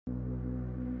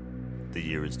The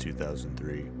year is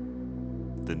 2003.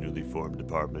 The newly formed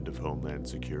Department of Homeland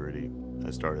Security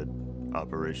has started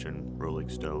Operation Rolling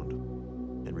Stone.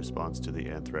 In response to the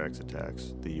anthrax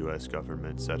attacks, the U.S.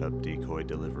 government set up decoy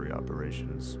delivery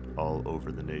operations all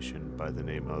over the nation by the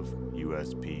name of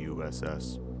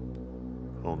USPUSS.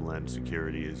 Homeland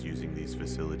Security is using these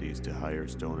facilities to hire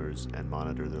stoners and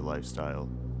monitor their lifestyle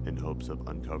in hopes of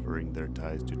uncovering their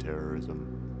ties to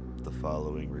terrorism. The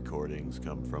following recordings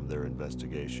come from their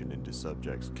investigation into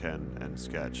subjects Ken and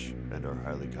Sketch and are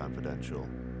highly confidential.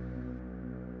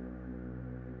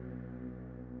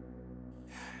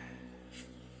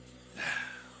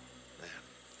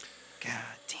 God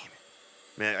damn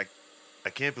it. Man, I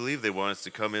can't believe they want us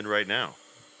to come in right now.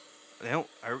 No,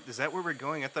 is that where we're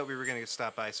going? I thought we were going to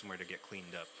stop by somewhere to get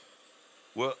cleaned up.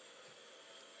 Well,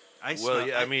 I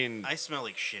smell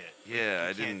like shit. Yeah, I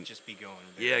I can't didn't- just be going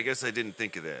there. yeah, I guess I didn't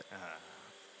think of that.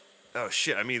 Oh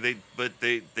shit! I mean,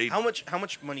 they How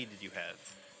much money did you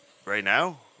have right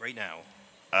now. right now?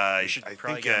 I should I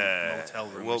probably think. get a motel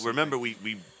room or Well, something. remember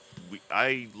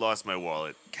I lost my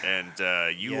wallet, and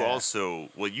you Yeah. also.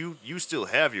 Well, you still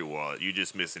have your wallet. You're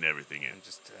just missing everything in. I'm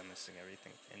just missing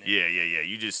everything. In it.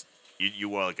 Yeah. Your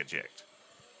wallet got jacked,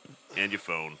 and your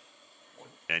phone,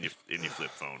 and your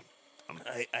flip phone.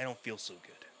 I don't feel so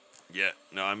good. Yeah.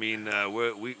 No, I mean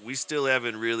we still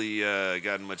haven't really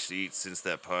gotten much to eat since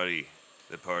that party.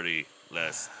 The party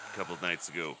last couple of nights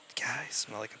ago. God, I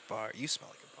smell like a bar. You smell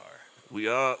like a bar.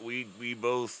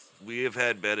 We have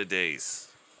had better days.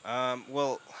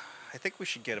 Well, I think we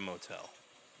should get a motel.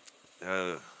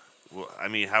 Well, I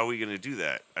mean, how are we gonna do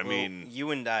that? I Well, mean,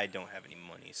 you and I don't have any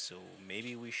money, so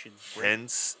maybe we should.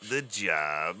 hence the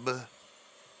job.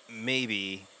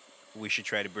 Maybe we should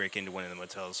try to break into one of the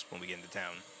motels when we get into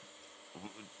town.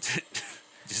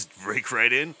 Just break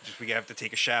right in. Just we have to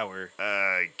take a shower.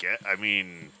 I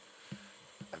mean,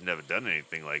 I've never done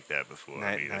anything like that before.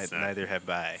 I mean, it's not Neither have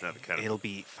I. it's not the kind of- It'll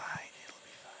be fine.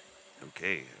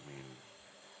 okay. I mean,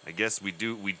 I guess we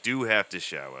do have to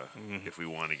shower if we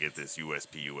want to get this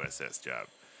USPUSS job.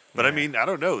 But I Yeah. mean, I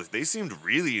don't know. They seemed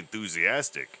really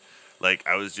enthusiastic. Like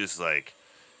I was just like,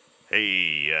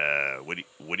 "Hey,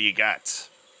 what do you got?"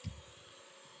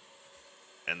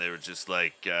 And they were just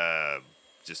like,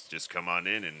 "Just come on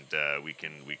in, and we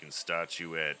can start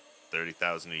you at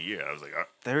 30,000 a year." I was like,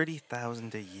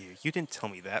 30,000 a year. You didn't tell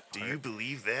me that "Do part. you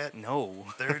believe that? No.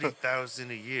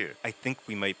 30,000 a year? I think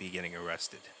we might be getting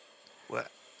arrested. What?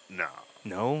 No,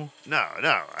 No? no. I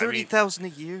mean, 30,000 a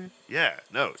year? yeah,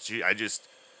 no.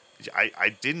 I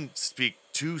didn't speak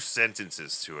 2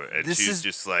 sentences to her, and This she's is-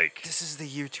 just like, This is the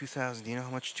year 2000. Do you know how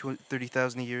much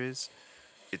 30,000 a year is?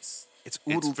 it's It's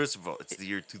oodle. first of all, it's the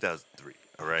year 2003.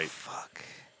 All right, Fuck.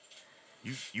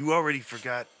 you already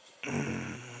forgot.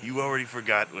 You already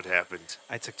forgot what happened.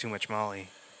 I took too much Molly.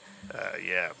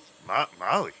 Yeah,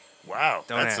 Molly. Wow,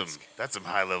 Don't that's ask. that's some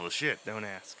high level shit. Don't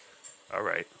ask. All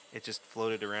right. It just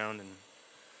floated around and.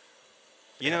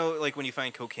 You know, like when you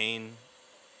find cocaine,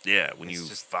 Yeah, when It's you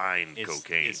just- find it's,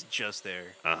 cocaine, it's just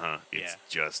there. it's yeah.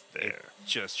 just It there,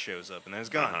 just shows up and then it's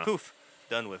gone. Uh-huh. Poof.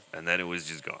 Done with. and then it was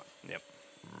just gone. Yep.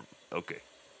 Okay,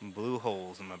 Blue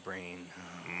holes in my brain.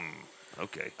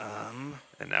 okay, Um.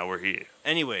 and now we're here.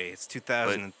 Anyway, it's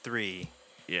 2003.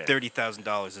 Yeah.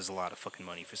 $30,000 is a lot of fucking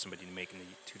money for somebody to make in the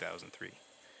 2003.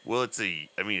 Well, it's a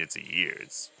year.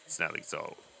 It's not like it's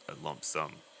all a lump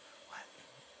sum. What?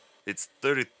 It's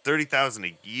 30,000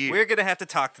 a year. We're gonna have to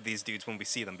talk to these dudes when we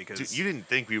see them because Dude, you didn't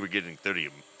think we were getting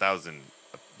 30,000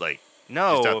 like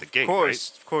no, just out of the gate,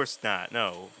 course not.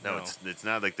 No, no, it's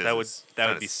not like this. that would is- it's that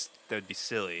not would be a s- that would be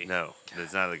silly. no.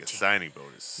 It's not like a signing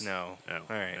bonus. No. No,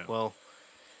 All right. no. Well,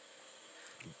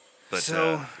 But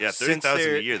So, yeah, since 30,000 a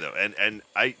they're- year though, and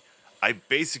I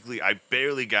basically I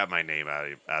barely got my name out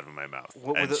of my mouth,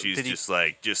 What were and the- she's did he- just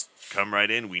like, just come right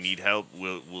in. We need help.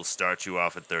 We'll start you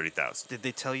off at 30,000. did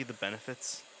they tell you the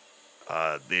benefits?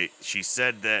 She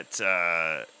said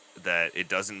that that it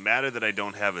doesn't matter that I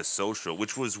don't have a social,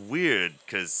 which was weird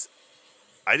because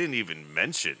I didn't even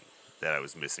mention that I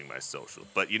was missing my social.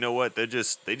 But you know what? They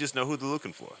just know who they're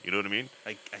looking for. You know what I mean?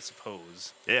 I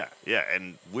suppose. Yeah,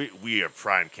 and we are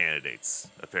prime candidates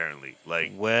apparently.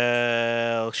 Like,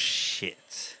 Well,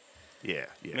 shit. yeah.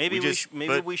 Maybe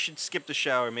but- we should skip the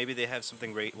shower. Maybe they have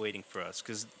something great waiting for us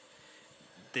because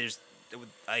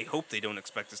I hope they don't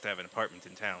expect us to have an apartment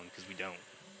in town because we don't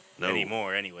no,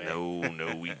 anymore anyway. No,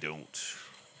 we don't.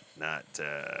 Not.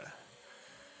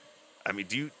 I mean,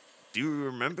 do you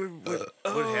remember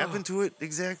what happened to it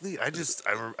exactly? I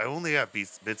only got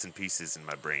bits and pieces in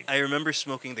my brain. I remember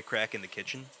smoking the crack in the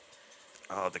kitchen.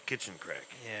 Oh, the kitchen crack.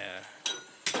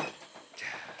 Yeah.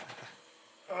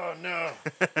 Oh no.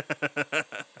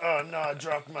 Oh no,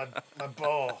 dropped my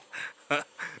ball.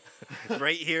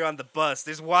 Right here on the bus.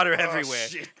 There's water everywhere.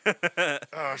 Shit.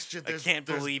 Oh shit! I can't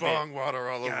believe there's it. bong water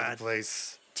all over God. the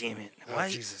place. Damn it. Oh, Why,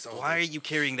 Jesus. Oh, why are you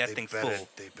carrying that they thing better, full?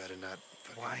 They better not.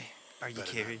 Why are you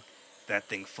better carrying that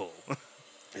thing full?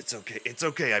 It's okay. It's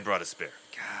okay. I brought a spare.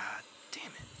 God damn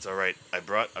it. It's all right. I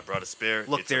brought a spare.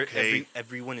 Look, it's there. okay.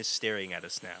 Everyone is staring at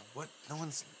us now. What? No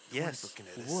one's Yes. looking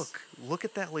at us. Look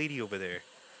at that lady over there.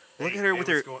 Hey, Look at her with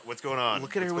her. What's going on?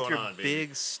 Look at her What's with going her on, baby?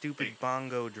 big, stupid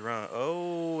bongo drum.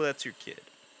 Oh, that's your kid.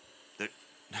 You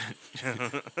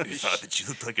thought that you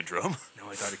looked like a drum? No,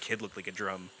 I thought a kid looked like a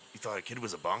drum. You thought a kid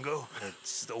was a bongo? It's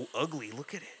so ugly.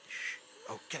 Look at it. Shh.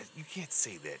 Oh, God, you can't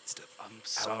say that stuff. I'm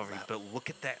sorry, but look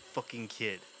at that fucking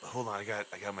kid. Hold on, I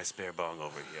got my spare bong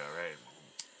over here. All right.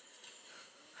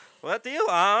 What do you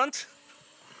want?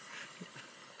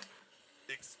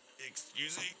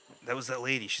 Excuse me. That was that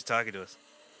lady. She's talking to us.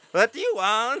 What do you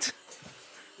want?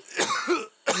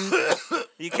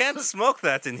 You can't smoke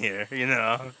that in here, you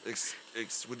know.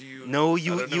 What do you? No, I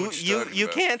don't know what you're talking you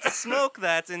about. can't smoke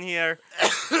that in here.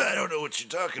 I don't know what you're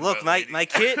talking Look, about. my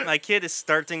kid is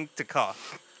starting to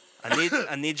cough.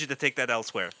 I need you to take that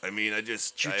elsewhere. I mean,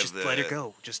 just Let her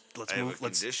go. Just let's I have move. a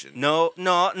condition. No.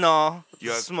 You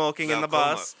have Smoking in the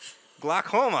glaucoma. bus.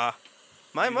 Glaucoma.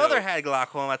 My You mother know- had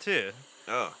glaucoma too.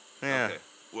 Oh. Yeah. Okay.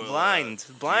 Well, Blind.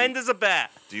 Blind as a bat.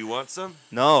 Do you want some?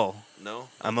 No, No.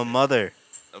 I'm a mother.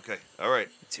 Okay. All right.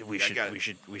 We I got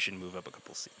should it. we should move up a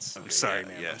couple seats. I'm Okay, sorry, yeah,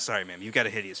 ma'am. yeah. I'm sorry, ma'am. You got a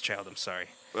hideous child. I'm sorry.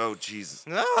 Oh Jesus.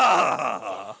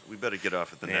 Ah! We better get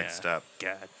off at the next stop.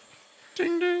 God.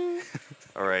 Ding ding.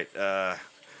 All right.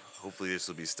 Hopefully this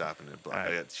will be stopping at block. All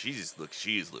right. She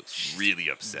looks really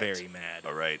upset. Very mad.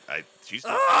 All right. She's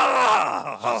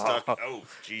Ah! stuck. Oh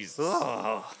Jesus.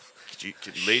 Oh.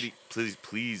 Lady, No.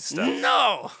 please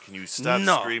stop. Can you stop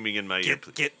No. screaming in my ear?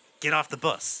 please? Get off the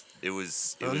bus It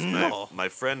was No. my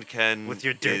friend Ken with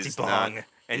your dirty is bong not-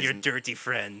 and is your n- dirty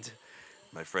friend.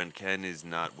 My friend Ken is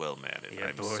not well mannered.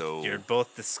 You're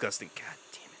both disgusting. God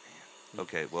damn it, man.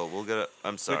 Okay. Well, we'll get.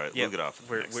 I'm sorry. Yeah, we'll get off. At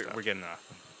the next stop. we're getting off.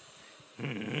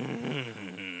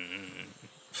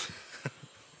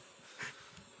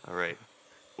 All right.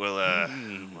 Well,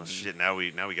 well, shit. Now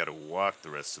we got to walk the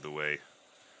rest of the way.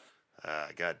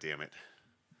 God damn it.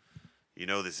 You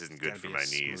know this isn't good Gotta for be my a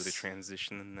smoother knees.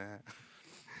 transition than that.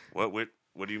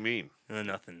 What do you mean?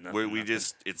 Nothing. We nothing.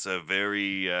 just it's a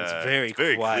very It's very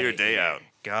clear quiet day here. out.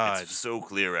 God. It's so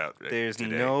clear out. There's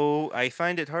today. no. I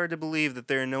find it hard to believe that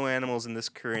there are no animals in this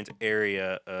current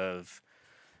area of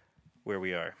where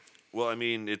we are. Well, I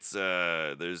mean, it's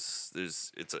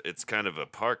it's kind of a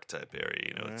park type area,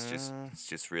 you know. It's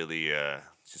just really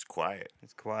it's just quiet.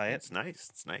 It's quiet. It's nice.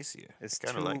 It's nice here. It's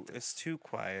kind too. of like this. It's too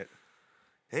quiet.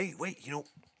 Hey, wait, you know,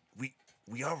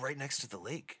 we are right next to the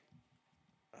lake.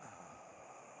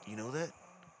 You know that?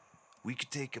 We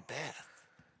could take a bath.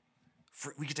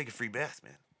 We could take a free bath,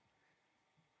 man.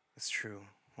 It's true.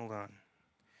 Hold on.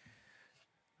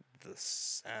 The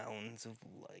sounds of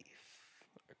life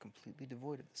are completely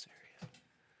devoid of this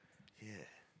area.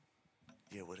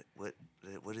 Yeah.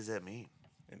 Yeah, what does that mean?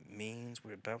 It means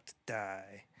we're about to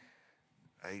die.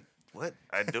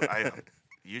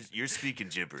 You're speaking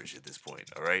gibberish at this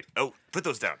point, all right? Oh, put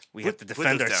those down. We Put- have to put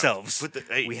defend those down. ourselves.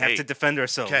 We have to defend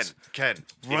ourselves. Ken,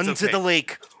 Run it's to okay. the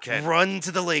lake. Ken. Run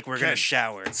to the lake. We're Ken. gonna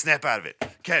shower. Snap out of it.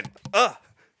 Ken. Ugh.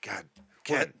 God.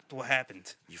 Ken. What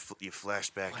happened? You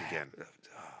flashed back again.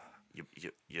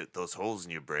 You those holes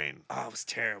in your brain, Oh, it was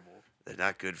terrible. they're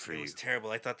not good for It you. was terrible.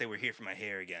 I thought they were here for my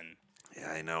hair again. Yeah,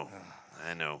 I know.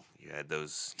 I know. You had your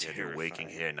waking Terrifying.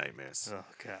 hair nightmares. Oh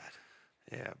God.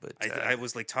 Yeah, but I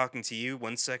was like talking to you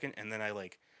 1 second, and then I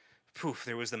like, poof!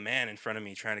 There was the man in front of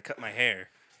me trying to cut my hair.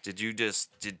 did you just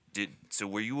so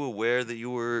were you aware that you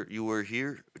were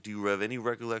here? Do you have any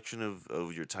recollection of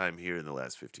your time here in the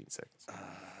last 15 seconds?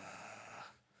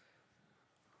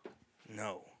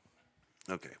 No.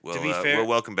 Okay. Well, be fair- well,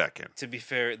 welcome back, Ken. To be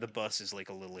fair, the bus is like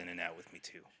a little in and out with me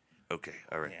too. Okay.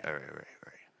 All right. Yeah. All right.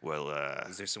 Well,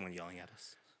 Is there someone yelling at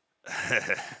us?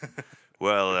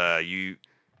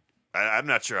 I'm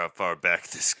not sure how far back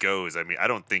this goes. I mean, I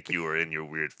don't think you were in your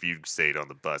weird fugue state on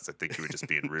the bus. I think you were just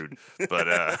being rude. But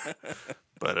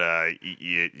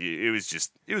it was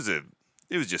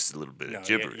just a little bit No, of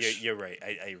gibberish. you're right.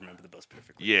 I remember the bus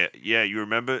perfectly. Yeah. You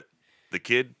remember the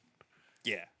kid?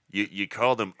 Yeah. You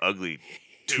called him ugly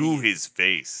to his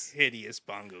face. Hideous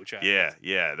bongo child.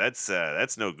 Yeah.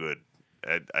 That's no good.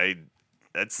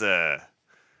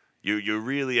 You're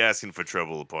really asking for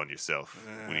trouble upon yourself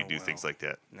when you do things like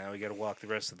that. Now we got to walk the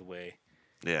rest of the way.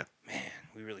 Yeah. Man,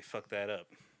 we really fucked that up.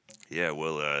 Yeah.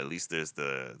 Well, at least there's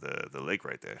the lake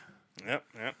right there. Yep.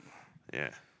 Yeah.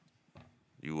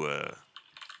 You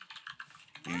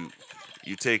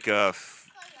You take off.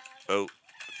 Oh,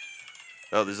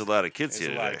 there's a lot of kids There's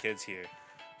here a lot today. of kids here.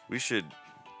 We should.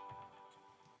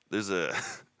 There's a.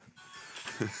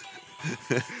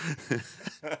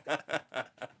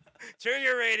 Turn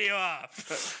your radio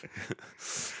off.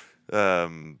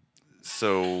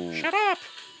 So Shut up.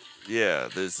 yeah,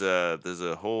 there's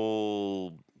a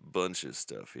whole bunch of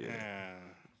stuff here.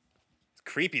 It's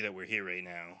creepy that we're here right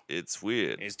now. It's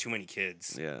weird. There's too many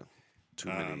kids. Yeah, too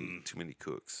many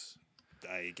cooks.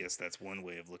 I guess that's one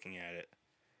way of looking at it.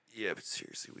 Yeah, but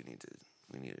seriously, we need to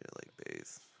like bathe.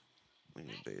 We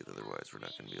need to bathe, otherwise we're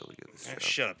not gonna be able to get this job.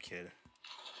 Shut up, kid.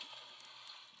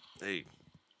 Hey,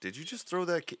 did you just throw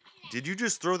that kid? Did you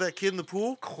just throw that kid in the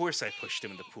pool? Of course I pushed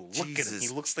him in the pool. Look at him. He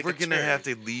looks like we're a gonna turd. have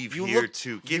to leave You here look-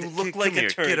 too. you look like come a here.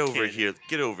 turd, Get over kid. here.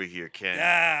 Get over here, Ken.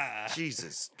 Ah.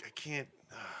 Jesus, I can't.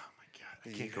 Oh my God, I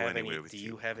Do can't you go have anywhere any? with Do you.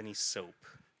 you have any soap?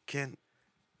 Ken,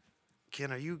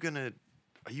 are you gonna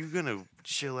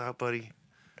chill out, buddy?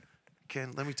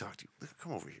 Ken, let me talk to you.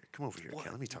 Come over here. Come over here,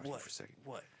 Ken. Let me talk to you for a second.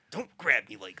 What? Don't grab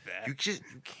me like that. You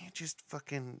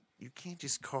can't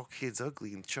just call kids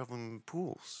ugly and shove them in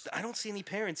pools. I don't see any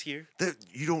parents here.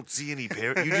 You don't see any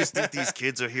parents. You just think these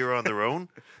kids are here on their own.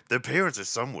 Their parents are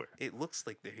somewhere. It looks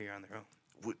like they're here on their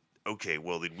own. Okay,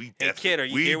 well then we Hey, definitely. kid, are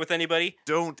you here with anybody?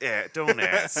 Don't ask.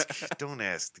 Don't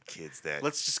ask the kids that.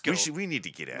 Let's just go. We need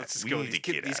to get out. Let's just we go. need These,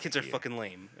 to get these out kids of are here. fucking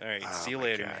lame. All right, Oh see you my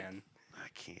later, God. man. I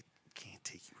can't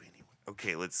take you anywhere.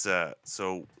 Okay, let's.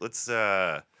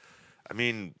 I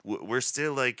mean, we're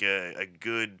still like a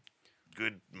good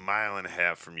mile and a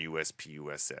half from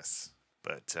USPUSS,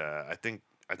 but I think.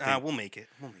 We'll make it.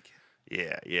 We'll make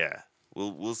it. Yeah.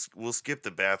 We'll skip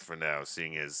the bath for now,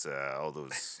 seeing as all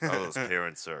those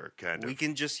parents are kind of. We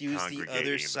can just use the congregating in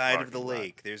other the side of the parking lot.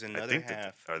 lake. There's I another think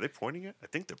half. are they pointing at? I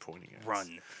think they're pointing at. us.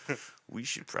 Run. We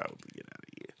should probably get out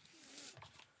of here.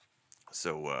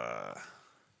 So,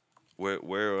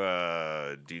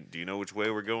 where do you know which way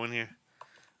we're going here?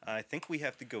 I think we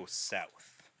have to go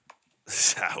south.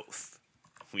 South.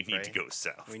 We need to Right. go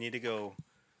south. We need to go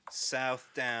south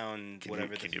down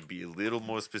whatever. Can you be a little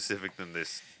more specific than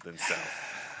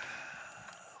south?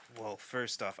 Well,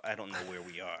 first off, I don't know where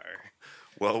we are.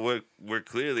 Well, we're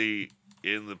clearly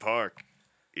in the park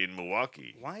in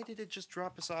Milwaukee. Why did it just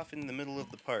drop us off in the middle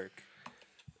of the park?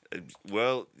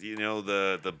 Well, you know,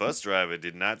 the bus driver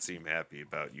did not seem happy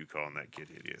about you calling that kid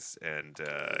hideous, and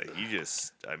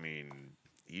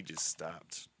he just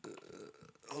stopped.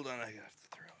 Hold on, I have to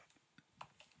throw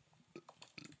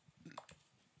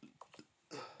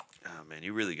up. Oh man,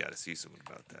 you really got to see someone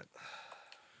about that.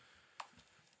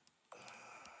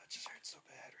 It just hurts so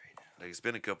bad right now. Like, it's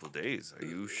been a couple of days. Are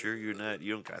you sure you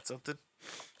don't got something?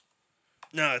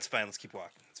 No, it's fine. Let's keep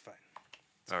walking. It's fine.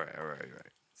 All right. Oh,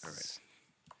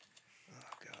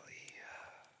 golly.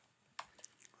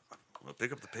 Well,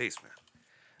 pick up the pace, man.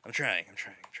 I'm trying.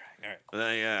 All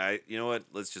right. Yeah, you know what?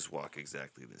 Let's just walk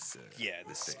exactly this. Yeah,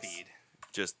 this pace. speed.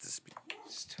 Just the speed.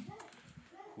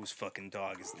 Whose fucking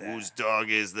dog is that? Whose dog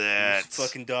is that? Whose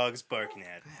fucking dog is barking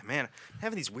at? Man, I'm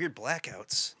having these weird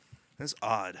blackouts. That's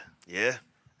odd. Yeah.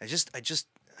 I just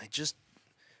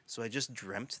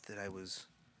dreamt that I was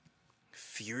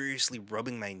furiously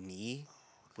rubbing my knee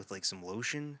with like some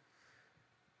lotion,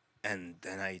 and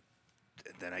then I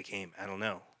came. I don't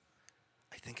know.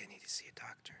 I think I need to see a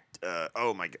doctor.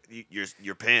 Oh my God!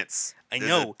 Your pants. I There's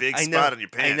know. a big I spot know, on your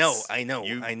pants. I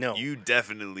know. You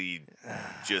definitely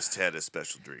just had a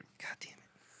special dream. God damn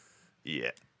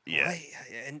it. Yeah. Why?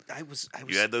 And I was.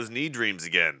 You had those knee dreams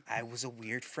again. I was a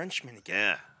weird Frenchman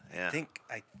again. Yeah.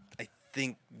 I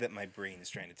think that my brain is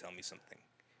trying to tell me something.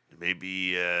 Maybe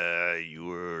you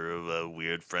were a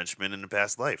weird Frenchman in a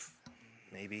past life.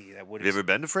 Maybe that would. Have you ever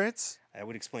been to France? That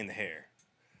would explain the hair.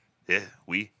 Yeah,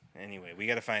 Anyway, we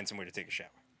got to find somewhere to take a shower.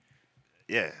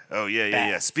 Yeah. Oh, yeah.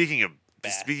 Bath. Speaking of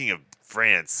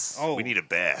France, Oh. we need a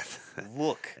bath.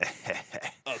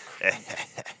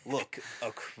 Look,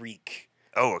 a creek.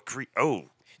 Oh, a creek. Oh,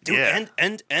 Dude, yeah.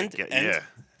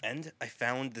 and I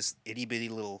found this itty bitty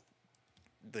little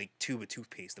like tube of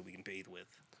toothpaste that we can bathe with.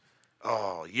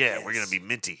 Oh, yeah. We're gonna Yes. be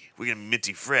minty. We're gonna be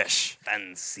minty fresh.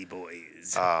 Fancy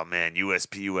boys. Oh man,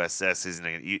 USPUSS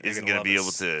isn't gonna be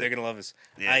able to. They're gonna love us.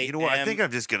 Yeah, you know what? I think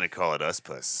I'm just gonna call it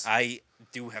USPUS. I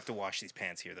do have to wash these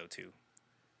pants here though too.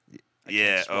 I can't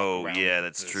Yeah. just walk Oh, around yeah. with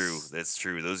That's this. true. That's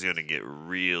true. Those are gonna get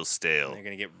real stale. They're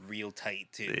gonna get real tight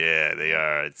too. Yeah, they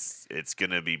are. It's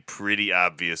gonna be pretty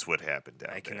obvious what happened down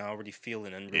I there. can already feel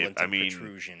an unrelenting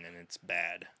protrusion, and it's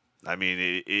bad. I mean,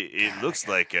 it looks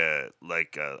like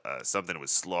something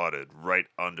was slaughtered right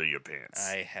under your pants.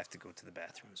 I have to go to the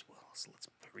bathroom as well, so let's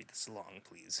hurry this along,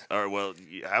 please. All right, well,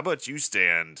 how about you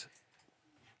stand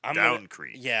Down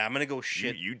Creek. Yeah, I'm gonna go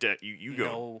shit. You No,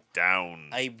 go down.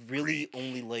 I really Creek.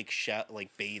 only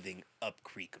like bathing up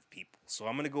creek of people, so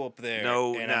I'm gonna go up there.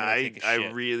 No, and no, I'm gonna take a I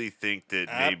shit. really think that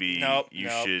maybe Nope, you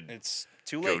nope, should It's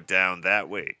too go late. down that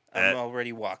way. I'm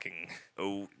already walking.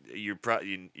 Oh, you're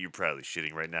probably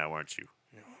shitting right now, aren't you?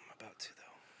 No, I'm about to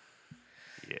though.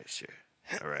 Yeah, sure.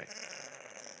 All right.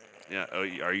 Yeah. Oh,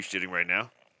 are you shitting right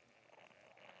now?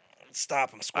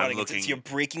 Stop! I'm squatting. looking- You're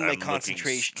breaking I'm my looking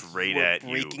concentration. straight You're at you.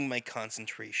 breaking my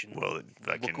concentration. Well,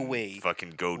 fucking Look away.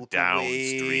 fucking go Look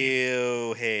downstream. away.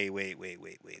 Oh, hey, wait. Do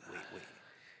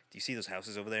you see those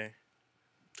houses over there?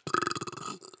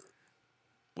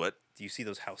 What? Do you see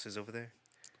those houses over there?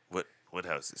 What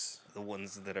houses? The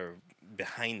ones that are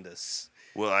behind us.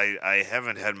 Well, I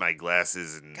haven't had my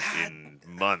glasses in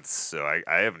months, so I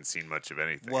haven't seen much of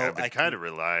anything. Well, I've been kind of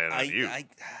relying on you. I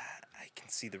can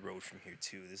see the road from here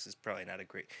too. This is probably not a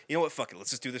great. You know what? Fuck it.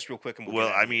 Let's just do this real quick and we'll Well,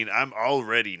 get out I of here. mean, I'm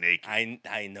already naked.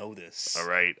 I know this. All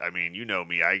right. I mean, you know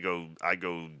me. I go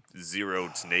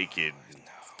 0 to naked in no.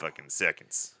 fucking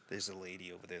seconds. There's a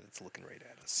lady over there that's looking right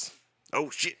at us. Oh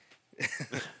shit.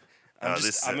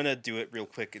 I'm gonna do it real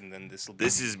quick and then this will.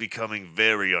 This is becoming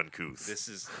very uncouth. This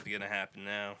is gonna happen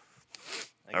now.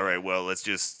 All right. Well, let's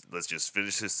just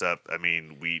finish this up. I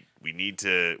mean, we need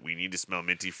to smell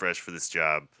minty fresh for this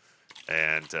job,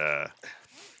 and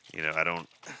you know, I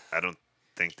don't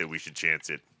think that we should chance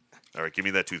it. All right, give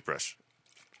me that toothbrush.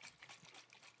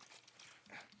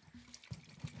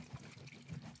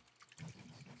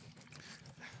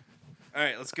 All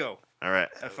right, let's go. All right.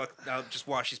 I'll just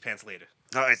wash his pants later.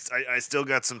 No, I still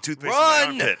got some toothpaste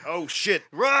Run! in my armpit. Oh shit!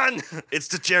 Run! It's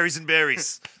the cherries and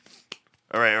berries.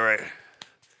 All right.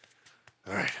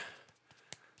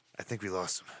 I think we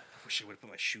lost him. Wish I would have put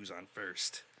my shoes on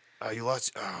first. You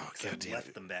lost. Oh I god damn left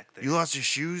it! them back there. You lost your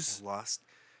shoes. Lost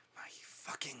my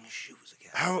fucking shoes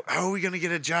again. How are we gonna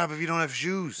get a job if you don't have You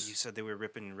shoes? said they were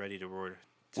ripping and ready to order.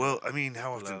 Well, I mean,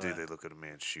 how often do Blah. they look at a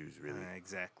man's shoes? Really?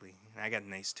 Exactly. I got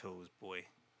nice toes, boy.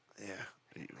 Yeah.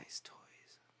 Nice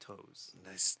toes.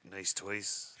 Nice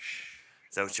toys.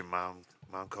 Is that what your mom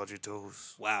called your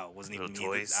toes? Wow, wasn't even Little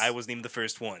me. toys. I wasn't even the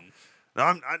first one. No,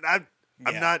 I'm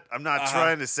Yeah. not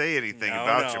trying to say anything No,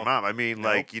 about your no. mom. I mean, Nope.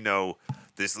 like, you know,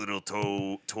 this little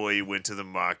toy went to the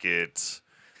market.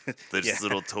 This Yeah.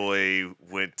 little toy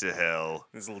went to hell.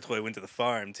 This little toy went to the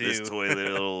farm too. This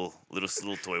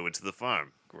little toy went to the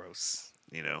farm. Gross.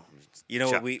 You know. You know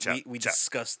Chop, what? chop, We chop.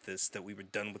 discussed this, that we were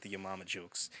done with the your mama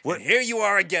jokes. What? And here you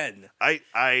are again. I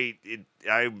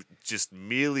just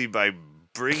merely by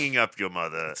bringing up your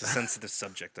mother. It's a sensitive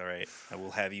subject, all right. I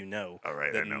will have you know. All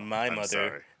right, that I know. my I'm mother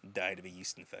sorry. died of a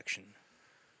yeast infection.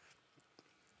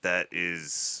 That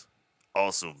is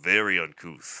also very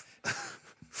uncouth.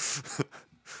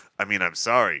 I mean, I'm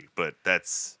sorry, but that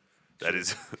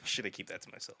is. Should I keep that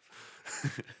to myself?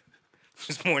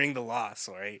 Just mourning the loss,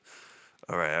 all right.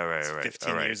 All right.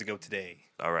 15 years ago today.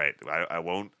 All right. I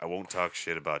won't talk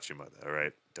shit about your mother. All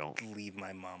right. Don't. Leave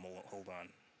my mom alone. Hold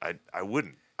on. I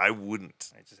wouldn't. I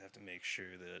wouldn't. I just have to make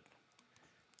sure that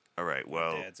All right. my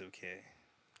Well. dad's okay.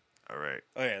 All right.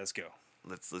 Oh yeah, let's go.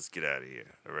 Let's get out of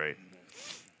here. All right.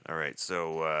 All right.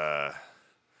 So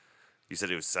you said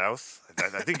it was south.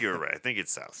 I think you're right. I think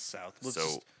it's south. South. Let's So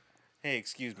just... Hey,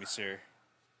 excuse me, sir.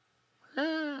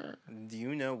 Do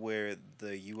you know where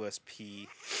the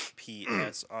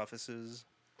USPS office is?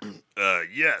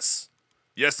 yes,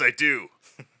 I do.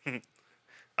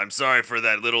 I'm sorry for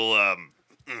that little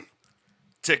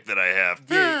tick that I have.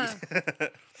 Yeah.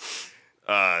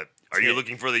 Are you Tick.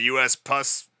 looking for the US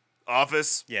PUS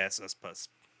office? Yes, us pus.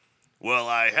 Well,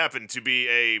 I happen to be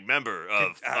a member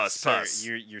of US Sir, PUS.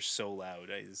 you're so loud.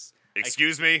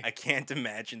 Excuse me? I can't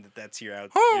imagine that that's your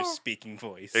speaking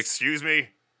voice. Excuse me?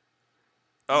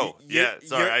 Oh, yeah,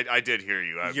 sorry, you're- I did hear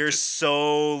you. I'm You're just-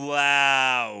 so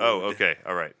loud. Oh, okay,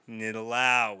 all right.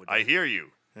 Loud. I hear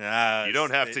you. Ah, You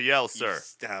don't have to yell, you sir.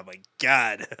 Oh my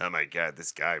god. Oh my god,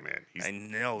 this guy, man. He's I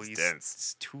know he's dense.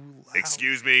 It's too loud.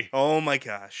 Excuse me? Oh my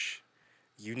gosh.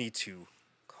 You need to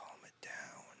calm it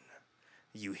down.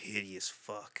 You hideous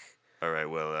fuck. All right,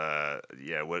 well,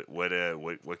 yeah, what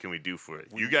can we do for it?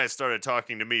 You guys started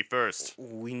talking to me first.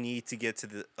 We need to get to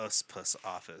the USPUS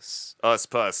office. US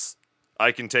PUS.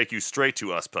 I can take you straight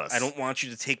to US PUS. I don't want you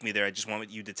to take me there. I just want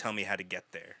you to tell me how to get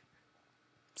there.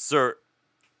 Sir,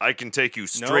 I can take you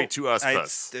straight to US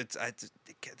PUS. This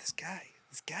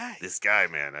guy. This guy,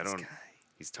 man, This guy.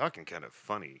 he's talking kind of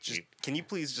funny. Can you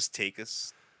please just take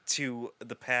us to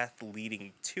the path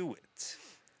leading to it?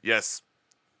 Yes,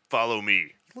 follow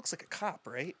me. He looks like a cop,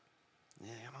 right? Yeah,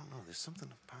 I don't know. There's something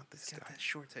about this He's got guy. that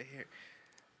short tight hair.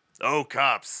 Oh,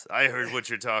 cops! I heard what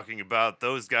you're talking about.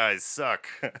 Those guys suck.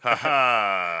 Ha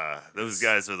ha! Those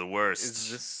guys are the worst.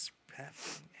 Is this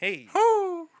happening? Hey,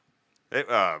 Woo! Hey,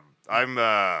 I'm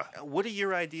what are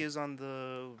your ideas on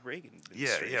the Reagan yeah.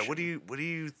 administration? What do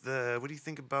you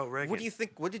think about Reagan? What do you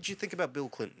think? What did you think about Bill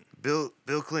Clinton? Bill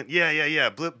Clinton? Yeah.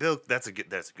 Bill. That's a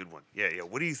good one. Yeah.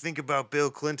 What do you think about Bill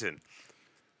Clinton?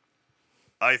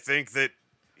 I think that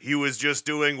he was just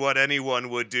doing what anyone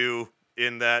would do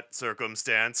in that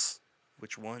circumstance.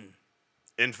 Which one?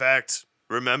 In fact,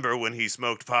 remember when he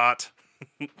smoked pot?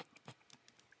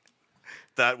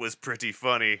 That was pretty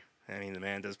funny. I mean, the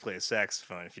man does play a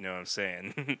saxophone, if you know what I'm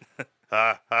saying.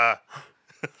 Ha ha.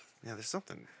 Yeah, there's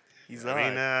something. He's I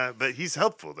mean, but he's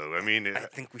helpful though. I mean, I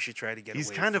think we should try to get. he's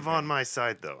away kind of from on him. my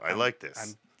side though. I like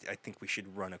this. I think we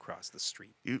should run across the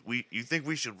street. You think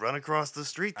we should run across the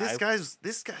street? This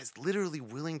guy's literally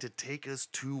willing to take us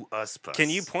to Uspus. Can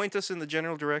you point us in the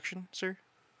general direction, sir?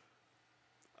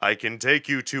 I can take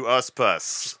you to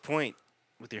Uspus. Just point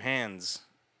with your hands.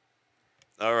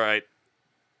 All right,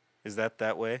 Is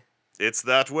that way? it's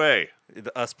that way.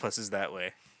 The Uspus is that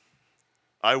way.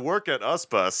 I work at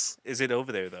Uspus. Is it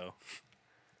over there though?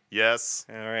 Yes.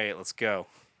 All right, let's go.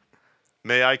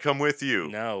 May I come with you?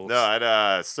 No.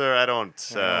 No, sir, I don't.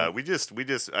 No. We just.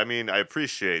 I mean, I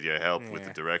appreciate your help with the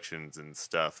Yeah. directions and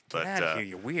stuff, Get but out of here!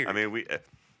 You're weird. I mean, we.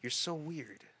 You're so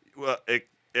weird. Well,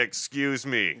 excuse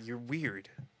me. You're weird.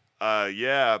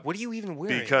 Yeah, What are you even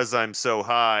wearing? because I'm so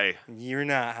high. you're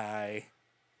not high.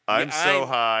 I'm Yeah, so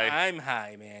high. I'm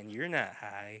high, man. You're not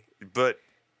high. But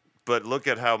look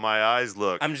at how my eyes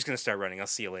look. I'm just gonna start running. I'll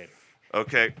see you later.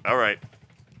 Okay, all right.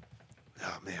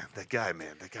 Oh man, that guy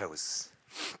was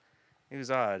It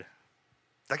was odd.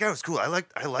 cool. I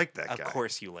liked that Of guy.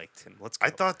 course you liked him. Let's go. I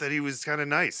thought that he was kind of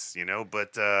nice,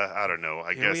 but I don't know.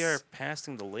 I Here guess we are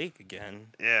passing the lake again.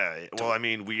 Yeah. Well, I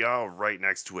mean, we are right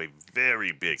next to a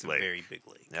very big It's a lake. very big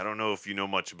lake. I don't know if you know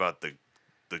much about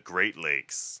the Great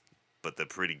Lakes, but they're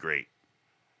pretty great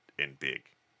and big.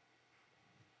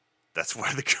 That's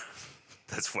why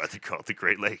they're called the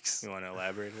Great Lakes. You want to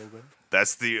elaborate a little bit?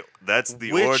 That's the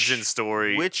Which- origin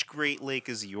story. Which Great Lake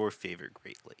is your favorite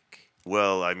Great Lake?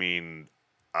 Well, I mean,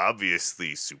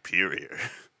 obviously Superior,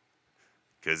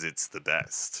 because it's the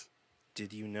best.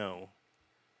 Did you know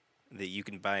that you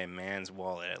can buy a man's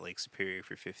wallet at Lake Superior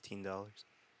for $15?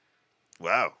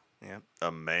 Wow, Yep,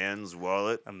 a man's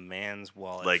wallet, a man's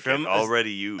wallet, like from an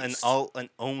already used, an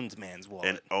owned man's wallet,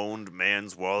 an owned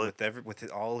man's wallet.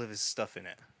 with all of his stuff in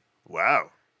it.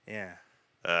 Wow. Yeah,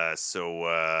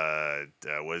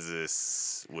 Was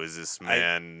this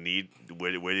man need?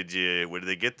 Where did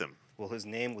they get them? well,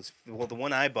 the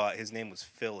one I bought. His name was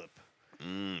Philip.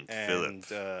 Philip. And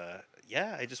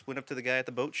yeah, I just went up to the guy at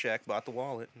the boat shack, bought the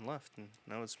wallet, and left. And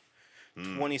that was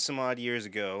 20 some odd years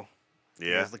ago. I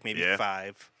Yeah. was like maybe yeah.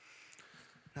 5.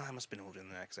 No, I must have been older than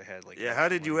that because I had like. Yeah. How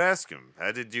did you ask him?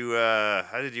 How did you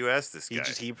ask this guy?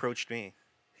 He approached me.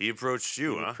 He approached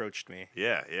you, He huh? approached me.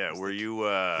 Yeah. Yeah. Were you?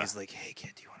 He's like, "Hey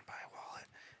kid, do you want to buy a wallet?"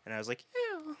 And I was like,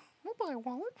 "Yeah, I'll buy a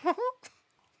wallet."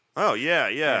 Oh yeah.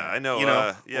 Yeah. I know. You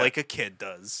know, yeah. like a kid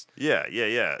does. Yeah. Yeah.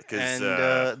 Yeah. Because.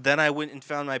 And then I went and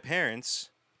found my parents,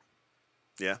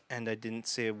 yeah. and I didn't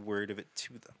say a word of it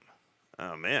to them.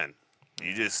 Oh man.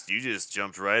 You just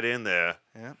jumped right in there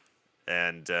Yeah.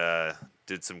 and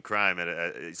did some crime.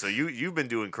 So you've been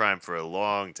doing crime for a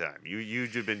long time.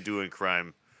 You've been doing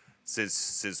crime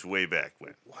since way back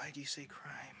when. Why do you say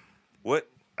crime? What?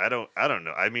 I don't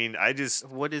know. I mean, I just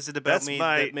What is it about That's me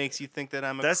my- that makes you think that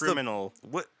I'm a that's the- criminal?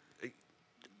 what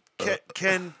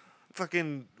Ken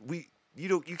fucking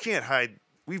you can't hide.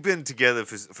 We've been together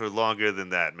for longer than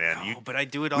that, man. No, You but I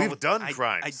do it all. we've with, done I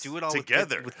crimes do it all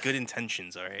together. with good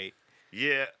intentions. All right.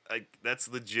 yeah, that's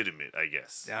legitimate, I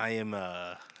guess. I am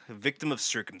a victim of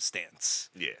circumstance.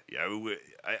 Yeah.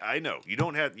 I know. You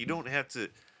don't have to.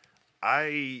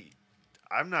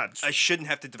 I'm not. I shouldn't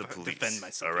have to the police. defend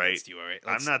myself all right. against you. All right.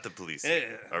 I'm not the police.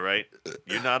 Yeah. All right.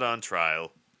 You're not on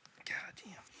trial.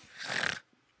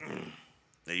 God damn.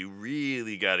 Now you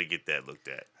really got to get that looked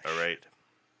at. All right.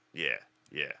 Yeah.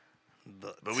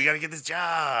 But we got to get this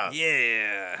job.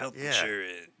 Yeah, health Yeah.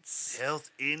 insurance. Health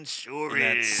insurance.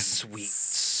 And that's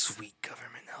sweet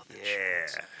government health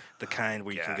insurance. Yeah. The kind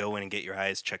where you can God. go in and get your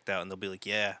eyes checked out, and they'll be like,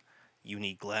 "Yeah, you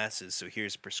need glasses, so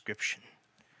here's a prescription."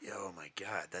 Oh my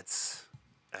God, that's.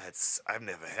 I've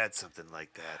never had something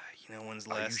like that. You know when's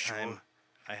the Are you last time sure?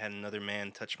 I had another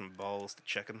man touch my balls to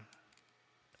check them?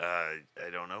 I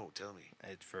don't know. Tell me.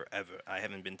 It's forever. I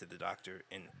haven't been to the doctor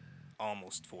in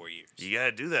almost 4 years. You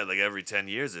gotta do that like every 10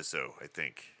 years or so. I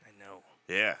think. I know.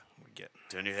 Yeah. We're getting.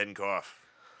 Turn your head and cough.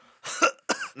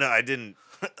 No, I didn't.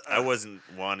 I wasn't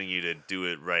wanting you to do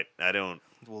it right. I don't.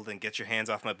 Well, then get your hands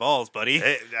off my balls, buddy.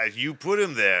 Hey, you put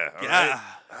him there. All Yeah. right?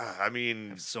 I I mean,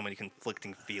 have so many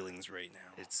conflicting feelings right now.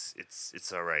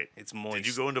 it's all right. It's moist. Did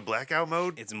you go into blackout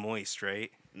mode? It's moist,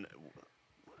 right?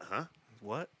 Huh?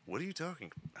 What? What are you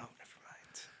talking, Oh, never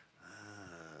mind.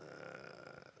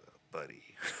 buddy?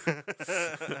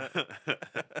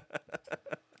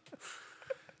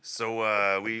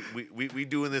 So we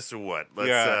doing this or what?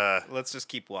 Let's just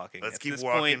keep walking. Let's At keep this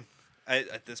walking. Point,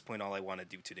 at this point, all I want to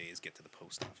do today is get to the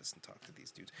post office and talk to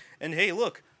these dudes. And hey,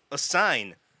 look, a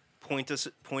sign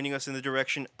pointing us in the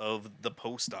direction of the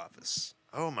post office.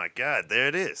 Oh my God, there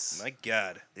it is. My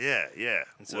God, Yeah.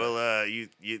 And so- Well, you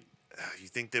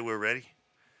think that we're ready?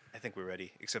 I think we're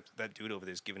ready. Except that dude over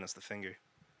there is giving us the finger.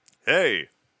 Hey,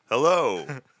 hello.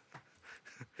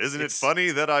 Isn't it It's- funny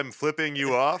that I'm flipping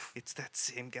you off? It's that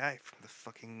same guy from the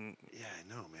fucking. Yeah, I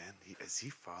know, man. Is he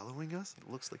following us? It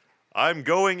looks like. I'm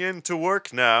going into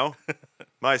work now.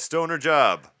 My stoner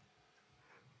job.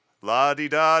 La di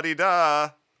da di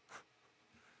da.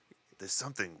 There's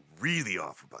something really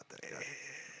off about that guy.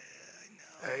 I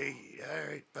know. Hey, all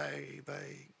right,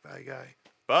 bye, guy.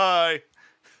 Bye.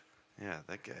 Yeah,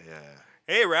 that guy.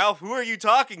 Hey, Ralph, who are you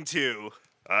talking to?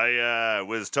 I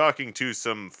was talking to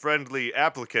some friendly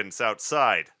applicants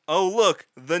outside. Oh, look,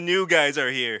 the new guys are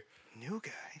here. New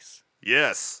guys?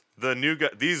 Yes, the new guy.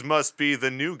 These must be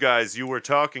the new guys you were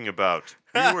talking about.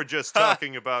 We were just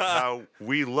talking about how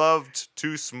we loved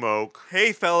to smoke.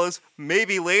 Hey, fellas,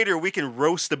 maybe later we can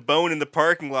roast a bone in the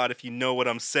parking lot if you know what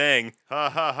I'm saying. Ha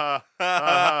ha ha.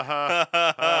 Ha ha ha.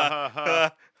 Ha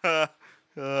ha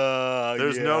ha.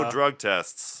 There's no drug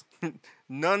tests.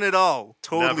 None at all.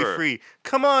 Totally Never. free.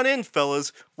 Come on in,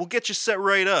 fellas. We'll get you set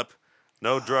right up.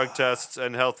 No drug tests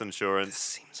and health This insurance.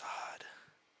 seems odd.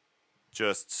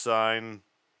 Just sign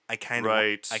I kind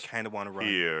right of want to run.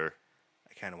 here.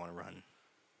 I kind of want to run.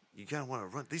 You gotta want to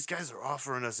run. These guys are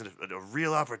offering us a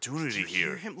real opportunity Did you hear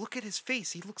here. him? Look at his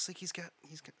face. He looks like he's got.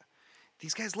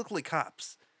 These guys look like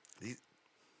cops.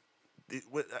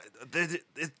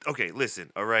 Okay,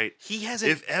 listen. All right. He has an.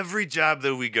 If every job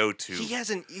that we go to, He has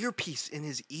an earpiece in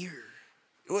his ear.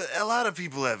 well, a lot of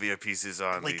people have earpieces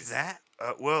on. Like these. that?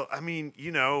 Well, I mean,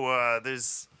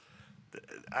 there's,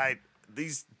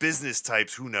 these business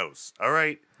types. Who knows? All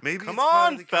right, maybe. Come it's part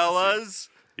on, of the costume. fellas.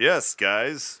 Yes,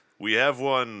 guys, we have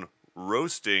one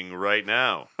roasting right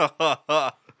now.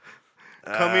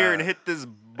 Come here and hit this Are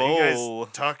you bowl.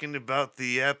 guys talking about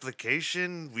the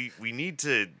application? We need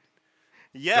to.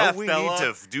 Yeah, don't we fella. need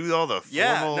to do all the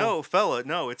Yeah, formal? no, fella.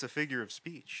 No, it's a figure of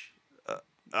speech.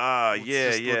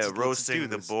 Roasting do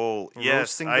the this. bowl.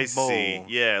 Roasting the Yes, I see. bowl.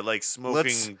 Yeah, like smoking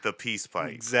Let's- the peace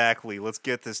pipe. Exactly. Let's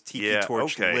get this tiki Yeah,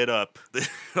 torch okay. lit up.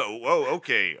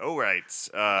 Okay, all right.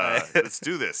 Let's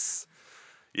do this.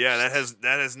 Yeah, that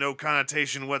has no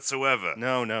connotation whatsoever.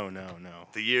 No.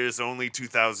 The year is only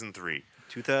 2003.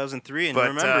 2003, and But,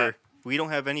 remember, we don't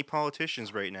have any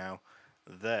politicians right now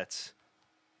that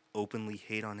openly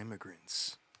hate on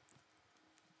immigrants.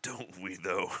 Don't we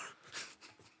though?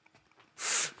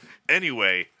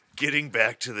 Anyway, getting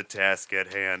back to the task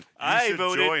at hand. You should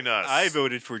join us. I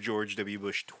voted for George W.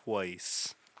 Bush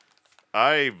twice.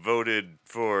 I voted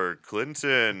for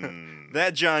Clinton.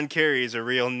 That John Kerry is a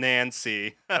real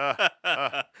Nancy.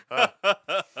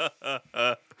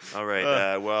 All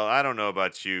right. Well, I don't know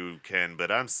about you, Ken,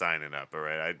 but I'm signing up. All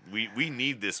right. We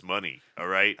need this money. All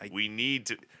right. We need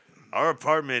to. Our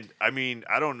apartment. I mean,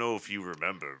 I don't know if you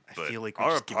remember, I but feel like we're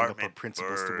our just giving up our apartment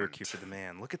principles to work burned. here for the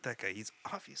man. Look at that guy. He's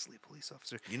obviously a police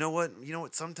officer. You know what?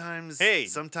 Sometimes. Hey,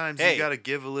 Sometimes hey, you gotta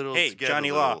give a little. Hey, to get Johnny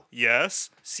a Law. little. Yes?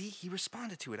 See, he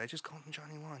responded to it. I just called him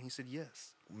Johnny Law, and he said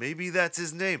yes. Maybe that's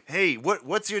his name. Hey,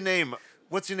 what's your name?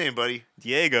 What's your name, buddy?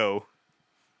 Diego.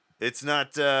 It's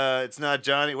not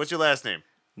Johnny. What's your last name?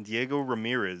 Diego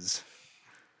Ramirez.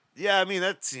 Yeah, I mean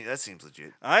that seems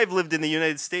legit. I've lived in the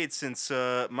United States since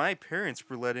my parents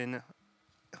were let in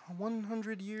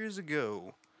 100 years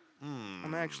ago.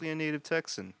 I'm actually a native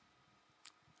Texan.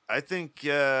 I think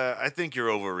you're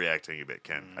overreacting a bit,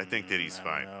 Ken. I think that he's I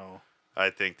fine. don't know. I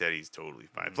think that he's totally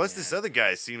fine. Plus, this other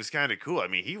guy seems kind of cool. I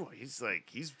mean, he's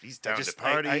down to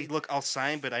party. Look, I'll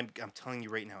sign, but I'm telling you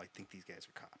right now, I think these guys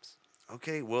are cops.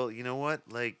 Okay, well, you know what?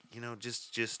 Like,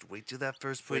 just wait till that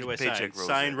first Where do I paycheck sign? rolls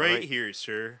Sign in, right alright? here,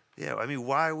 sir. Yeah, I mean,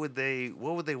 what would they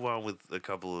want with a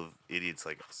couple of idiots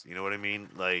like us? You know what I mean?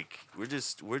 Like, we're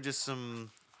just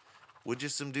some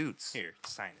dudes. Here,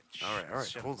 sign it. All right.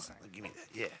 Shove Hold the on. sign. Give me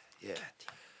that. Yeah.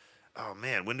 Oh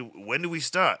man, when do we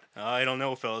start? I don't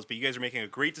know, fellas, but you guys are making a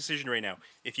great decision right now.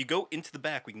 If you go into the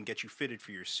back, we can get you fitted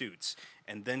for your suits,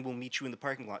 and then we'll meet you in the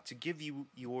parking lot to give you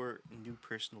your new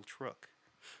personal truck.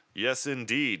 Yes,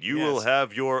 indeed. You Yes. will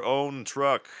have your own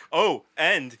truck. Oh,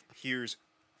 and here's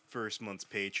first month's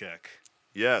paycheck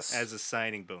Yes. as a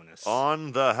signing bonus.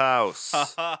 On the house.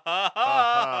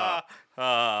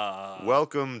 Ah.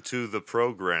 Welcome to the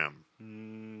program.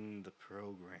 The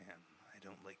program. I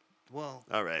don't like. Well,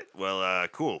 All right. Well,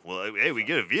 cool. Well, hey, we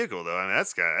get a vehicle though. I mean,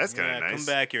 that's kind of yeah, nice. come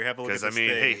back here. Have a look at Because this I mean,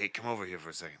 thing. hey, come over here for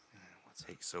a second.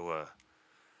 Hey, so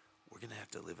we're gonna have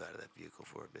to live out of that vehicle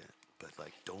for a bit, but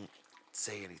like, don't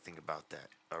say anything about that.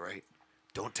 All right?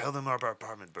 Don't tell them our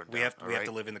apartment burned we down. have all we have right?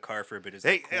 to live in the car for a bit. Is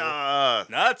Hey, that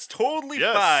cool? That's totally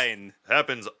yes. fine.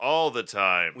 Happens all the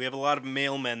time. We have a lot of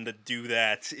mailmen that do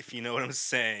that, if you know what I'm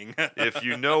saying. If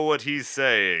you know what he's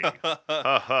saying. Ha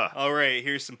ha. All right,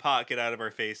 here's some pot. Get out of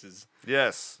our faces.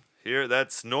 Yes. Here,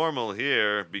 that's normal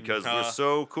here because we're Uh,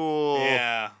 so cool.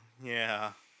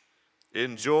 Yeah.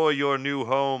 Enjoy your new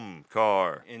home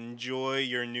car. Enjoy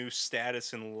your new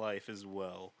status in life as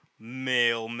well,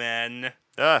 mailmen.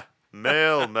 Ah,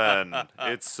 mailman.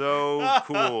 It's so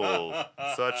cool.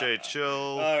 Such a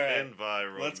chill All right.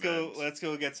 environment. Let's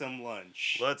go get some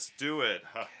lunch. Let's do it.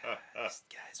 Ha, ha, ha. These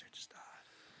guys are just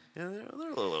odd. Yeah, they're a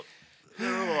little off.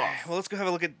 Well, let's go have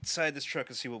a look inside this truck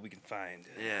and see what we can find.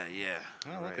 Yeah. Oh,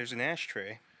 All look, right. there's an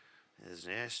ashtray. There's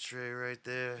an ashtray right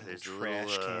there. There's a trash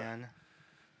little can.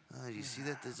 you see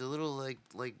that? There's a little like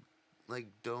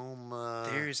dome.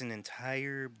 There's an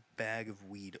entire bag of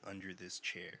weed under this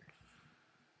chair.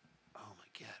 Oh my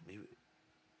god!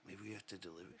 Maybe we have to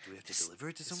deliver. Do we have to deliver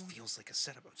it to This someone? feels like a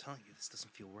setup. I'm telling you, this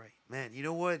doesn't feel right. Man, you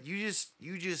know what? You're just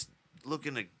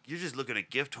looking a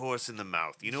gift horse in the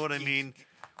mouth. You know what I mean?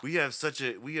 We have such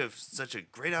a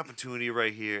great opportunity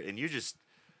right here, and you're just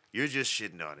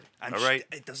shitting on it. I'm all right?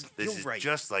 It doesn't This feel is right.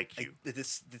 just like you.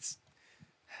 This.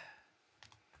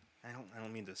 I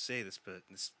don't mean to say this, but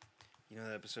this, you know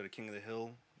that episode of King of the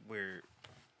Hill where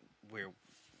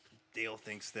Dale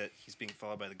thinks that he's being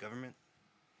followed by the government.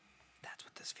 That's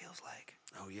what this feels like.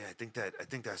 Oh yeah, I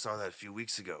think I saw that a few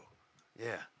weeks ago.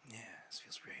 Yeah. Yeah, this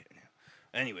feels right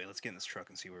now. Anyway, let's get in this truck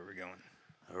and see where we're going.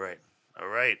 All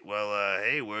right. Well,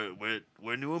 hey,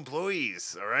 we're new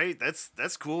employees. All right.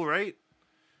 That's cool, right?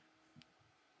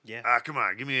 Yeah. Come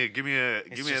on, give me at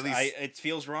least. It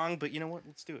feels wrong, but you know what?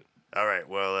 Let's do it. All right.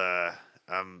 Well,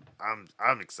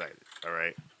 I'm excited. All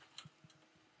right.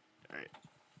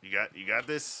 You got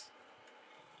this.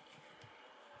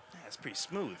 Yeah, it's pretty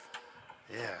smooth.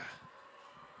 Yeah.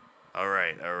 All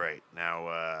right.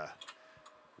 Now,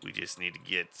 we just need to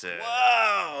get.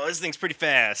 Whoa, this thing's pretty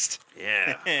fast.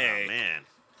 Yeah. Hey. Oh man,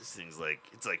 this thing's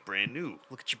it's like brand new.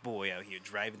 Look at your boy out here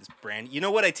driving this brand. You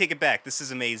know what? I take it back. This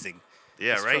is amazing.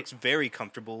 Yeah. This Right. truck's very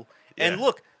comfortable. Yeah. And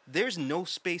look, there's no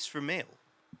space for mail.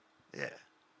 Yeah.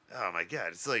 Oh my God,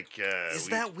 it's like. Is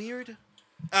that weird?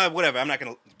 Whatever. I'm not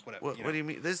gonna. Whatever. What do you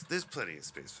mean? There's plenty of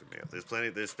space for mail.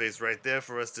 There's space right there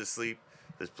for us to sleep.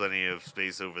 There's plenty of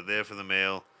space over there for the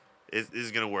mail. It's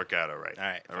gonna work out all right.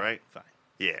 All right. Fine.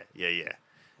 Yeah.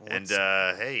 Well, And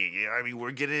let's- hey, yeah, I mean,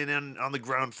 we're getting in on the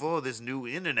ground floor of this new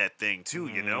internet thing too.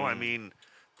 You know, I mean,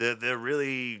 they're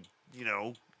really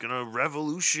gonna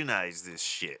revolutionize this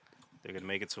shit. They're gonna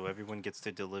make it so everyone gets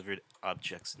their delivered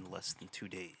objects in less than 2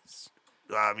 days.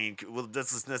 I mean, well,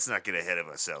 let's not get ahead of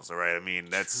ourselves, all right? I mean,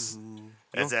 that's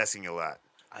asking a lot.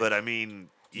 But I mean,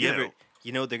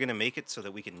 You know, they're gonna make it so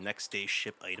that we can next day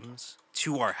ship items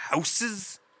to our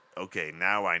houses. okay,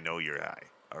 now I know you're high.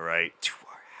 All right. To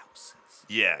our houses.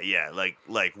 Yeah.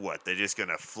 Like what? They're just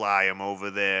gonna fly them over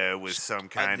there with some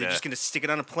kind They're of. just gonna stick it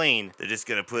on a plane. They're just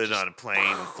gonna put it on a plane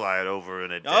and fly it over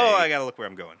in a day. Oh, I gotta look where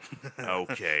I'm going.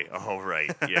 Okay. All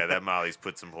right. Yeah, that Molly's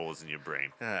put some holes in your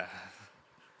brain.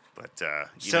 But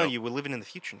So we're living in the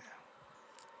future now.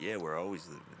 yeah, we're always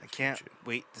living in the I can't future.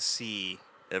 wait to see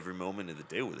Every moment of the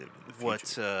day we're living in the future. what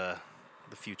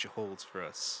the future holds for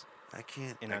us. I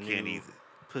can't. in I our can't new either.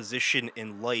 position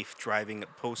in life, driving a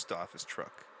post office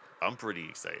truck. I'm pretty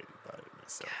excited about it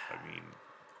myself. I mean,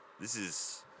 this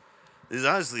is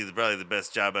honestly probably the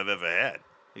best job I've ever had.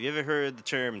 Have you ever heard the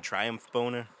term triumph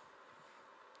boner?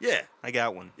 Yeah. I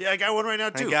got one. Yeah, I got one right now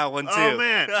too. got one, Oh too.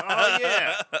 man. Oh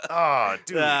yeah. Oh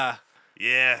dude.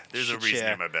 Yeah. There's a Shit, reason yeah.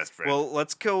 you're my best friend. Well,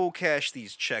 let's go cash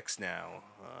these checks now.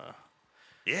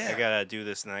 yeah. I gotta do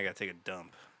this, and then I gotta take a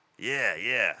dump.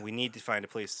 Yeah. We need to find a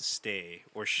place to stay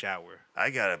or shower.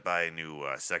 I gotta buy a new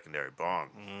secondary bong.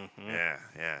 Mm-hmm.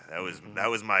 Yeah. That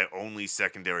was my only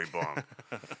secondary bong.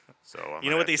 So You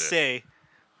know what they say?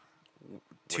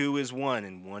 2 is 1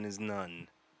 and 1 is none.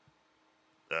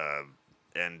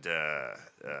 And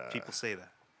People say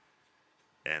that.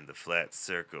 and the flat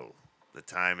circle. The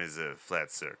time is a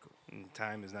flat circle. And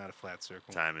time is not a flat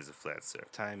circle. Time is a flat circle.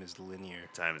 Time is linear.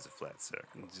 Time is a flat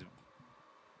circle. It's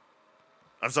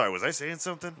I'm sorry, was I saying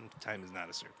something? Time is not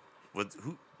a serpent. What?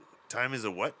 Who? Time is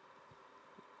a what?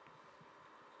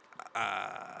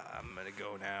 I'm gonna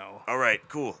go now. All right,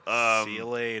 cool. See you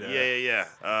later.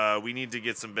 Yeah. We need to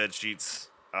get some bed sheets.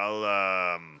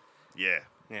 I'll yeah.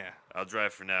 I'll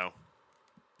drive for now.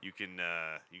 You can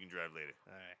drive later.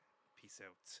 All right. Peace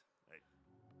out.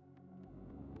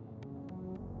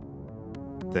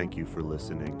 Thank you for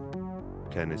listening.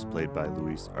 Ken is played by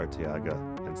Luis Arteaga,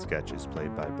 and Sketch is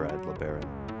played by Brad LeBaron.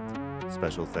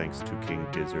 Special thanks to King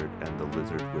Gizzard and the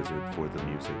Lizard Wizard for the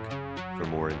music. For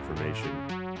more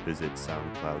information, visit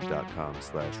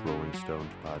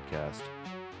soundcloud.com/RollingStonedPodcast.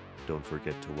 Don't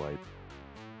forget to wipe.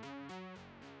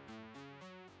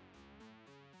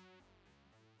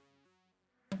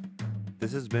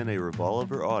 This has been a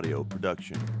Revolver Audio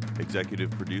production. Executive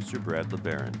producer Brad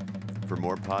LeBaron. For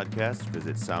more podcasts,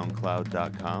 visit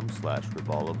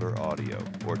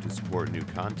soundcloud.com/revolveraudio, or to support new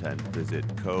content, visit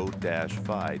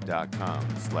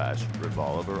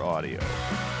ko-fi.com/revolveraudio.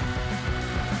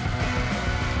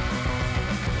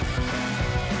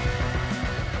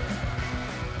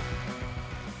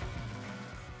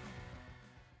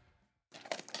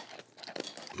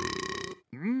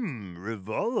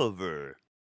 Revolver.